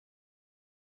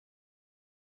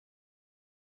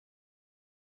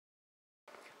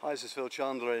Hi, this is Phil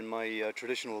Chandler in my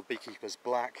traditional beekeeper's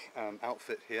black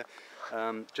outfit here.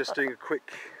 Just doing a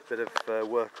quick bit of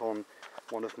work on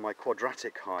one of my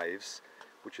quadratic hives,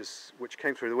 which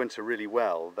came through the winter really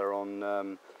well. They're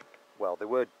on, well, they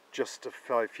were just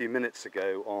a few minutes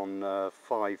ago on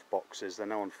 5 boxes. They're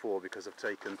now on 4 because I've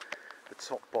taken the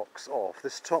top box off.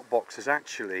 This top box is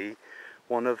actually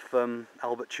one of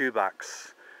Albert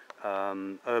Tubac's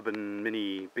urban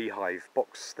mini beehive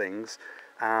box things.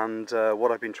 And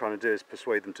what I've been trying to do is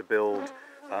persuade them to build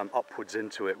upwards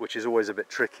into it, which is always a bit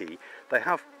tricky. They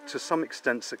have to some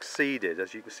extent succeeded,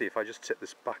 as you can see. If I just tip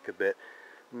this back a bit,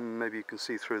 maybe you can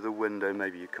see through the window,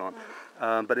 maybe you can't.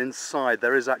 But inside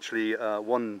there is actually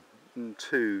 1,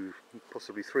 2,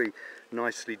 possibly 3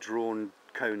 nicely drawn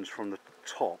cones from the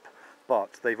top.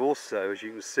 But they've also, as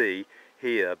you can see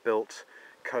here, built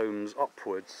combs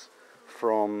upwards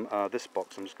from this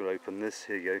box. I'm just going to open this.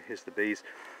 Here you go, here's the bees.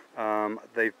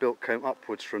 They've built comb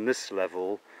upwards from this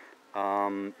level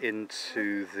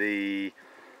into the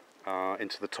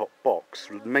top box,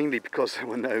 mainly because there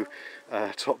were no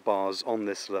top bars on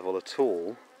this level at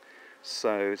all,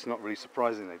 so it's not really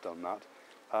surprising they've done that.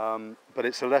 But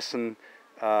it's a lesson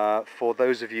for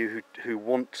those of you who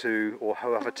want to, or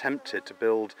who have attempted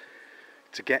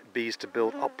to get bees to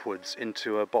build upwards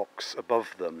into a box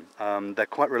above them. They're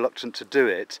quite reluctant to do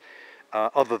it,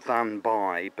 other than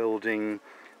by building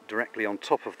directly on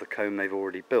top of the comb they've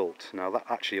already built. Now that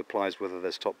actually applies whether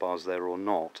there's top bars there or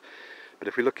not. But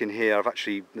if we look in here,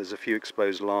 there's a few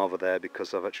exposed larvae there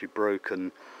because I've actually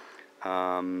broken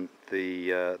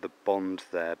the bond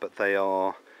there. But they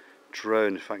are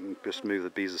drone. If I can just move the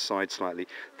bees aside slightly,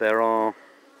 there are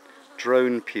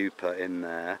drone pupa in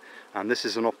there, and this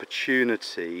is an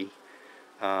opportunity.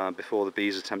 Before the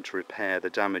bees attempt to repair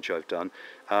the damage I've done,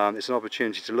 it's an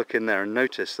opportunity to look in there and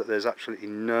notice that there's absolutely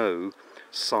no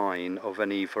sign of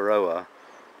any varroa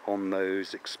on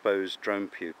those exposed drone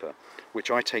pupa,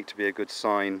 which I take to be a good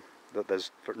sign that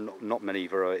there's not many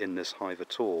varroa in this hive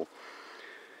at all,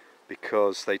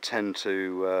 because they tend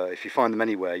to, if you find them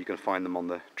anywhere, you're going to find them on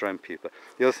the drone pupa.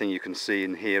 The other thing you can see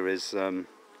in here is,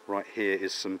 right here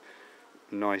is some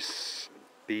nice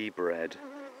bee bread,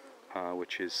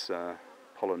 which is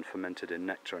pollen fermented in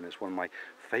nectar, and it's one of my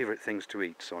favourite things to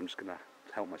eat, so I'm just going to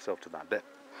help myself to that bit.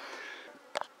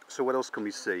 So what else can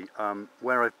we see?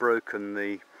 Where I've broken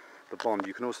the bond,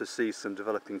 you can also see some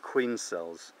developing queen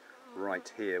cells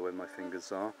right here where my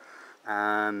fingers are,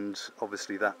 and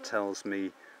obviously that tells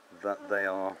me that they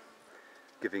are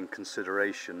giving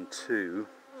consideration to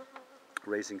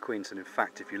raising queens. And in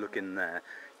fact, if you look in there,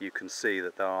 you can see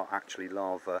that there are actually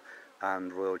larvae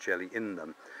and royal jelly in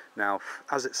them. Now,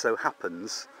 as it so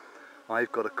happens,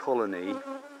 I've got a colony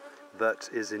that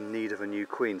is in need of a new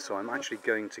queen, so I'm actually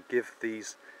going to give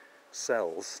these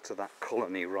cells to that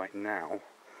colony right now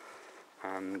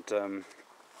and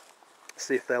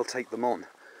see if they'll take them on.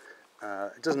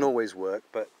 It doesn't always work,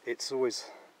 but it's always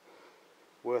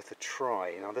worth a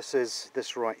try. Now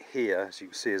this right here, as you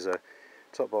can see, is a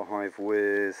top bar hive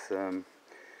with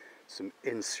some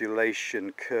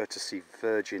insulation courtesy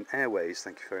Virgin Airways.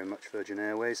 Thank you very much, Virgin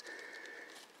Airways.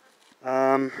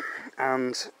 And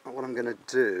what I'm going to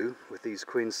do with these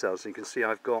queen cells, you can see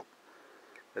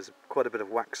there's quite a bit of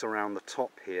wax around the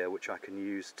top here, which I can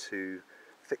use to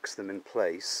fix them in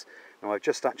place. Now I've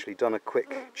just actually done a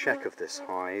quick check of this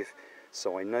hive,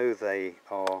 so I know they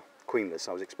are queenless.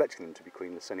 I was expecting them to be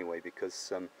queenless anyway,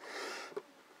 because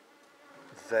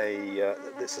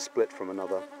it's a split from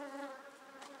another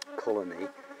colony.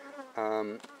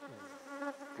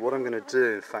 What I'm going to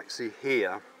do, in fact, see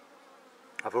here,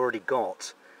 I've already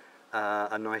got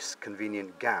a nice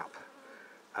convenient gap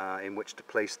in which to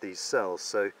place these cells.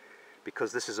 So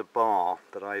because this is a bar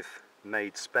that I've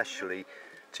made specially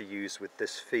to use with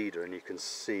this feeder, and you can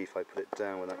see if I put it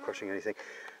down without crushing anything,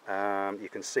 you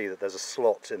can see that there's a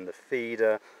slot in the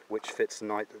feeder which fits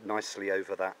nicely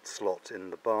over that slot in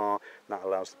the bar. That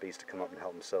allows the bees to come up and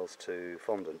help themselves to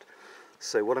fondant.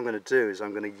 So what I'm going to do is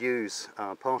I'm going to use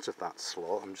part of that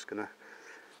slot. I'm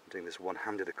doing this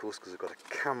one-handed, of course, because I've got a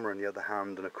camera in the other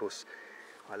hand, and of course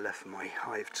I left my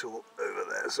hive tool over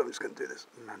there, so I'm just going to do this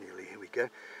manually. Here we go.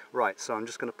 Right, so I'm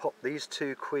just going to pop these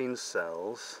 2 queen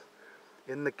cells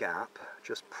in the gap,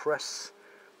 just press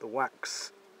the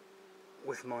wax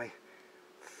with my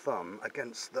thumb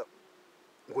against the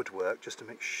woodwork just to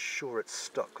make sure it's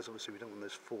stuck, because obviously we don't want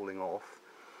those falling off.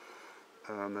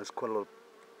 There's quite a lot of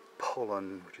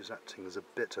pollen which is acting as a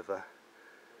bit of a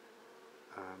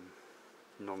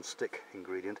non-stick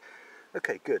ingredient.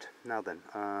 Okay, good. Now then,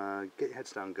 get your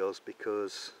heads down, girls,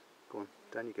 because, go on,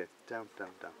 down you go, down, down,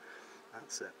 down.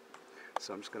 That's it.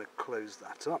 So I'm just going to close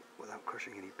that up without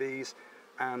crushing any bees,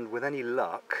 and with any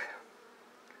luck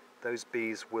those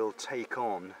bees will take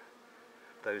on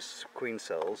those queen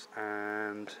cells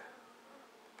and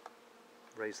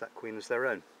raise that queen as their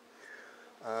own.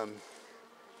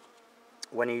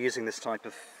 When you're using this type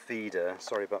of feeder,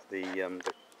 sorry about the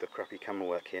crappy camera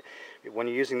work here, when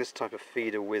you're using this type of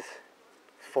feeder with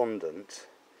fondant,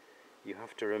 you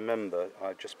have to remember,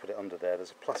 I just put it under there,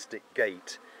 there's a plastic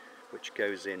gate which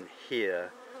goes in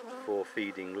here for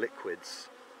feeding liquids.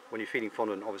 When you're feeding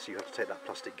fondant, obviously you have to take that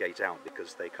plastic gate out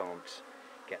because they can't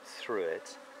get through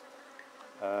it.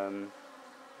 And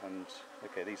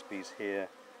okay, these bees here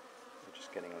are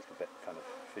just getting a little bit kind of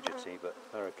fidgety, but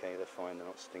they're okay, they're fine, they're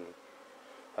not stinging.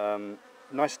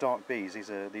 Nice dark bees. These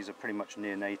are pretty much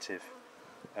near native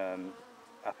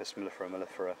Apis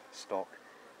mellifera stock,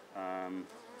 and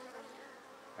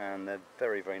they're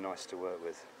very, very nice to work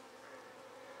with.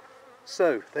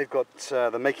 So they've got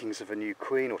the makings of a new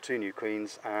queen or two new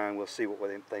queens, and we'll see what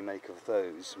they make of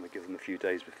those, and we'll give them a few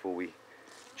days before we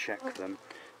check them.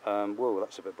 Whoa,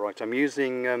 that's a bit bright. I'm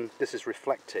using this is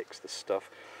Reflectix, this stuff.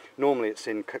 Normally it's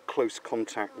in close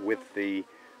contact with the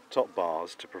top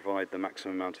bars to provide the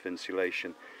maximum amount of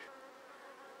insulation.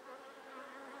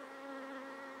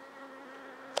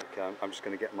 Okay, I'm just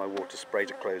going to get my water spray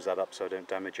to close that up so I don't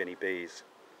damage any bees.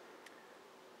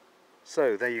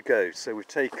 So there you go. So we've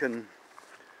taken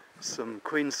some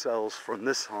queen cells from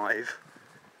this hive,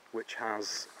 which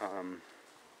has,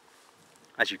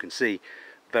 as you can see,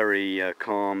 very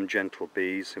calm, gentle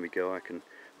bees. Here we go.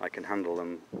 I can handle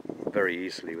them very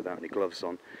easily without any gloves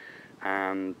on,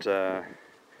 and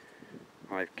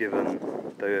I've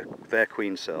given their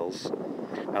queen cells.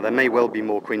 Now there may well be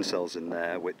more queen cells in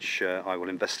there, which I will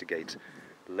investigate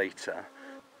later.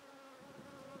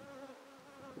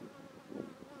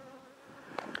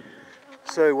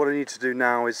 So what I need to do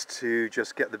now is to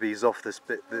just get the bees off this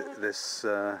bit, this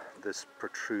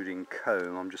protruding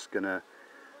comb. I'm just gonna,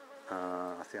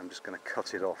 I think I'm just gonna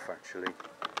cut it off actually.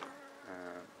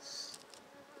 It's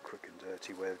a quick and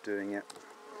dirty way of doing it.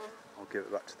 I'll give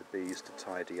it back to the bees to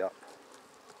tidy up.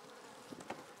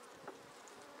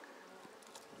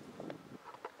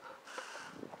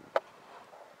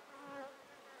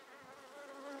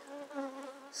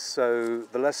 So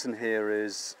the lesson here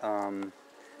is,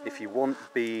 if you want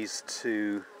bees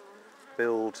to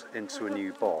build into a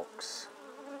new box,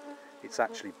 it's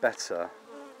actually better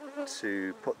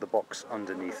to put the box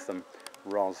underneath them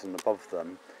rather than above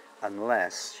them,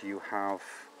 unless you have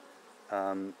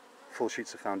full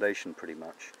sheets of foundation pretty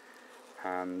much.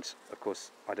 And of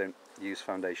course I don't use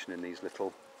foundation in these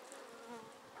little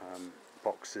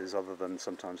boxes, other than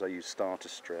sometimes I use starter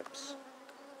strips.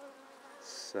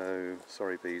 So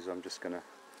sorry bees, I'm just going to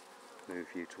move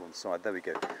you to one side. There we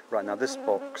go. Right, now this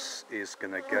box is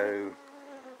going to go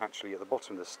actually at the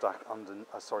bottom of the stack, on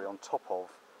top of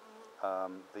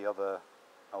the other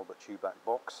Albert Tubac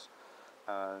box.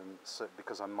 So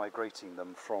because I'm migrating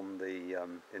them from the,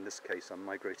 in this case I'm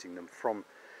migrating them from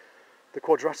the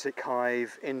Quadratic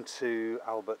Hive into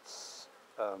Albert's,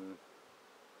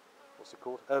 what's it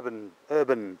called?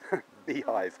 Urban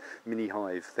beehive, mini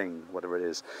hive thing, whatever it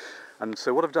is. And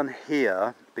so what I've done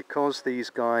here, because these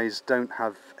guys don't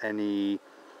have any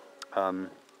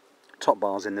top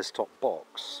bars in this top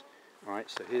box, right?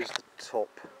 So here's the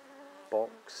top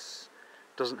box.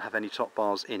 Doesn't have any top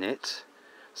bars in it,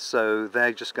 so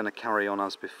they're just going to carry on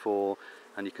as before.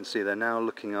 And you can see they're now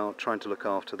looking out, trying to look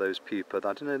after those pupa. I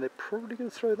don't know, they're probably going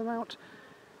to throw them out.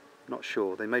 Not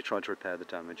sure, they may try to repair the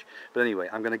damage. But anyway,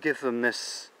 I'm going to give them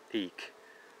this eke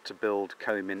to build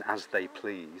comb in as they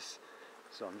please.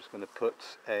 So I'm just going to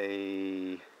put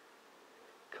a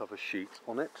cover sheet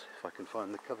on it, if I can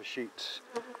find the cover sheet,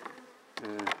 which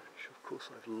of course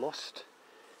I've lost.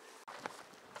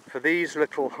 For these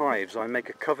little hives I make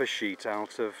a cover sheet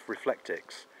out of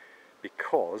Reflectix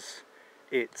because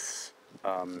it's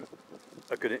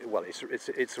a good, well,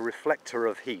 it's a reflector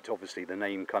of heat. Obviously the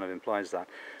name kind of implies that.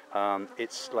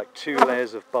 It's like 2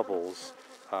 layers of bubbles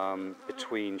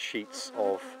between sheets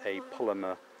of a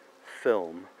polymer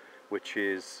film, which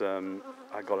is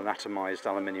I got an atomized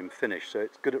aluminium finish, so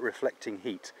it's good at reflecting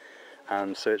heat,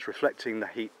 and so it's reflecting the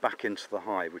heat back into the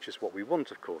hive, which is what we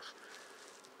want, of course.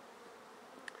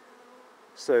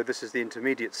 So this is the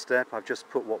intermediate step. I've just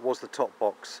put what was the top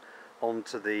box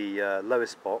onto the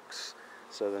lowest box.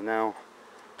 So there are now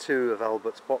 2 of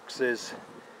Albert's boxes,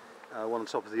 one on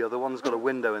top of the other. One's got a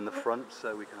window in the front,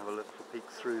 so we can have a little peek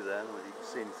through there. I don't know if you can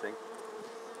see anything,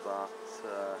 but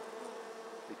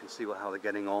you can see how they're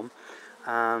getting on.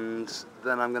 And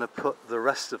then I'm going to put the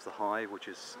rest of the hive, which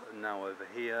is now over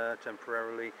here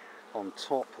temporarily, on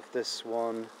top of this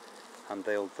one, and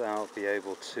they'll now be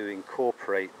able to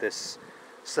incorporate this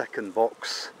second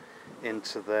box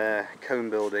into their comb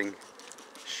building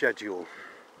schedule.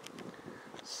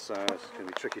 So it's going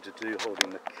to be tricky to do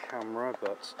holding the camera,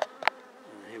 but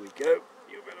here we go.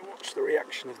 You better watch the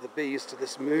reaction of the bees to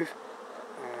this move.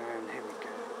 And here we go,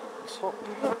 top.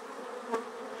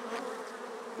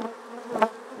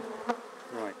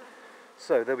 Right,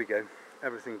 so there we go.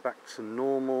 Everything back to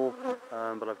normal,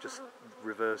 but I've just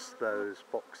reversed those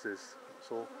boxes,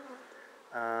 that's all.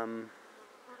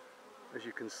 As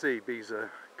you can see, bees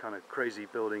are kind of crazy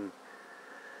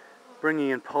bringing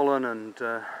in pollen and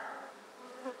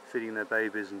feeding their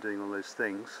babies and doing all those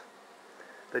things.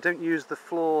 They don't use the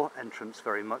floor entrance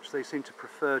very much. They seem to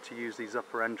prefer to use these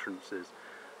upper entrances,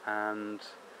 and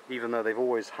even though they've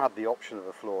always had the option of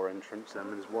a floor entrance,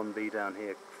 and there's one bee down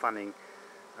here fanning,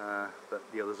 but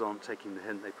the others aren't taking the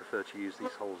hint. They prefer to use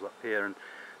these holes up here, and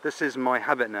this is my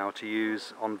habit now to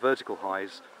use on vertical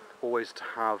hives, always to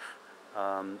have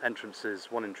entrances,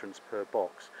 one entrance per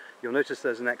box. You'll notice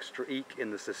there's an extra eek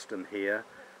in the system here,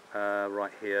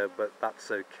 right here, but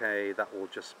that's okay. That will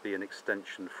just be an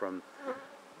extension from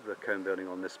the comb building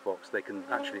on this box. They can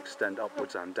actually extend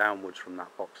upwards and downwards from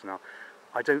that box. Now,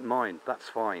 I don't mind, that's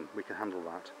fine, we can handle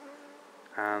that.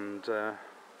 And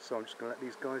so I'm just going to let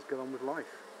these guys get on with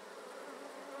life.